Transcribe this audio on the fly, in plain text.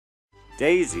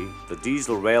Daisy, the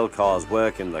diesel rail car's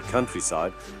work in the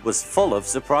countryside, was full of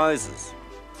surprises.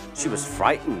 She was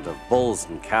frightened of bulls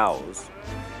and cows,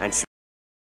 and she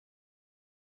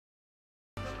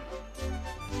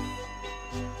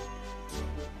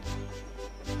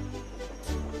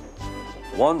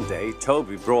One day,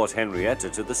 Toby brought Henrietta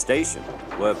to the station,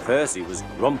 where Percy was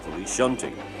grumpily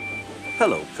shunting.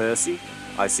 "Hello, Percy.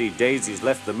 I see Daisy's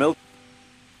left the milk.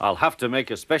 I'll have to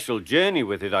make a special journey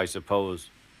with it, I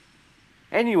suppose."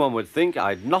 "Anyone would think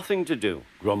I'd nothing to do,"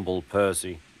 grumbled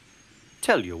Percy.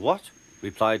 "Tell you what,"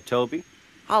 replied Toby.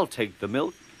 "I'll take the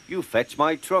milk. You fetch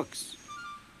my trucks."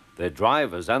 The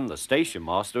drivers and the station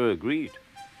master agreed.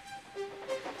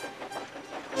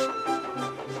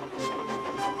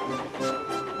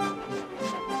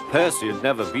 Percy had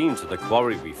never been to the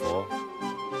quarry before.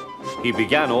 He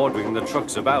began ordering the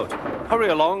trucks about. "Hurry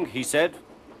along," he said.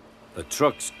 The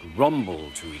trucks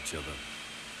grumbled to each other.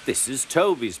 "This is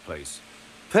Toby's place.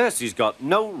 Percy's got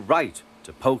no right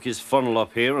to poke his funnel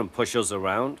up here and push us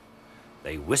around."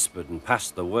 They whispered and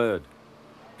passed the word.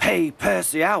 "Pay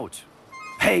Percy out!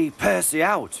 Pay Percy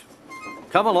out!"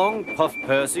 "Come along," puffed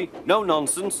Percy. "No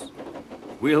nonsense."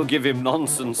 "We'll give him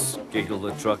nonsense," giggled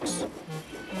the trucks.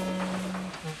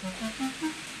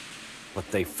 But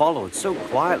they followed so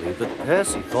quietly that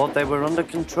Percy thought they were under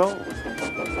control.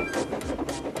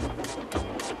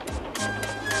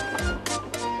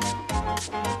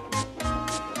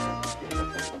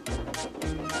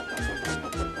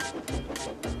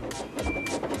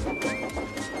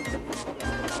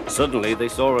 Suddenly they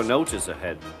saw a notice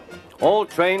ahead. "All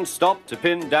trains stop to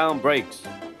pin down brakes."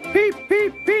 "Peep,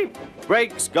 peep, peep!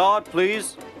 Brakes, guard,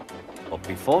 please." But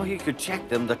before he could check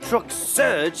them, the trucks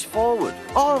surged forward.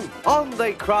 On,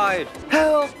 they cried.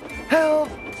 "Help! Help!"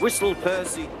 whistled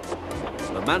Percy.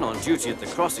 The man on duty at the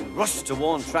crossing rushed to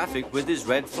warn traffic with his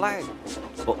red flag,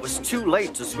 but was too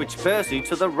late to switch Percy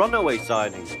to the runaway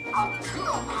siding.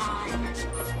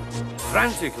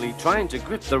 Frantically trying to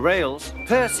grip the rails,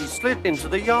 Percy slid into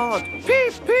the yard.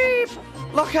 "Peep, peep!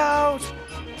 Look out!"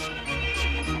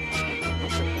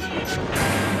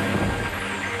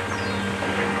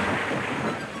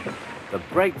 The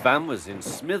brake van was in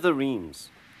smithereens.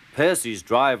 Percy's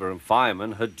driver and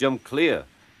fireman had jumped clear,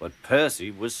 but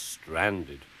Percy was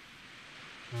stranded.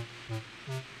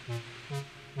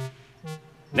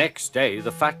 Next day,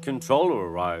 the Fat Controller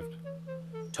arrived.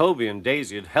 Toby and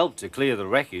Daisy had helped to clear the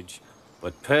wreckage,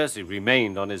 but Percy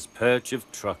remained on his perch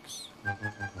of trucks. What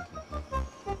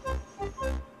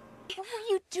were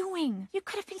you doing? You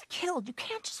could have been killed. You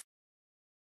can't just...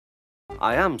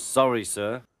 "I am sorry,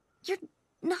 sir." You're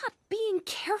not being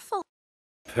careful.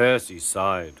 Percy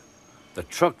sighed. The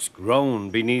trucks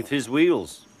groaned beneath his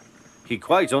wheels. He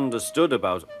quite understood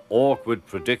about awkward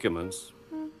predicaments.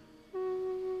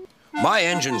 My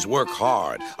engines work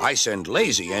hard. I send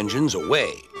lazy engines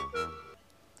away.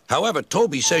 However,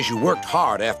 Toby says you worked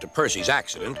hard after Percy's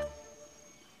accident,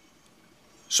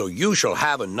 so you shall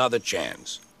have another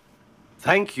chance.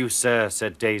 "Thank you, sir,"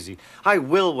 said Daisy. "I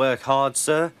will work hard,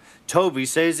 sir. Toby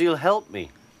says he'll help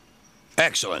me."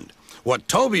 Excellent. What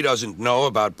Toby doesn't know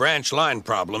about branch line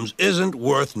problems isn't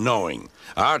worth knowing.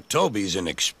 Our Toby's an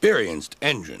experienced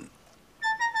engine.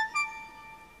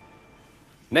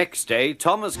 Next day,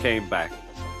 Thomas came back.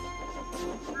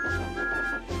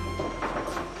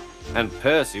 And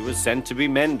Percy was sent to be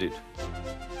mended.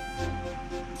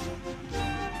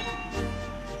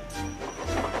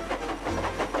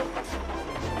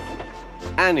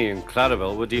 Annie and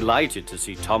Clarabelle were delighted to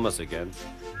see Thomas again,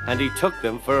 and he took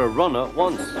them for a run at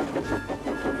once.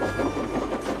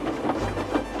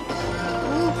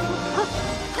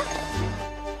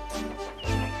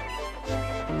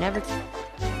 Never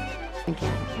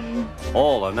again.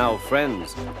 All are now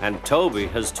friends, and Toby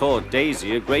has taught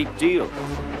Daisy a great deal.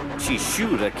 She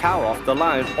shooed a cow off the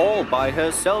line all by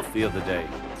herself the other day.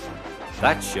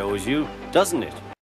 That shows you, doesn't it?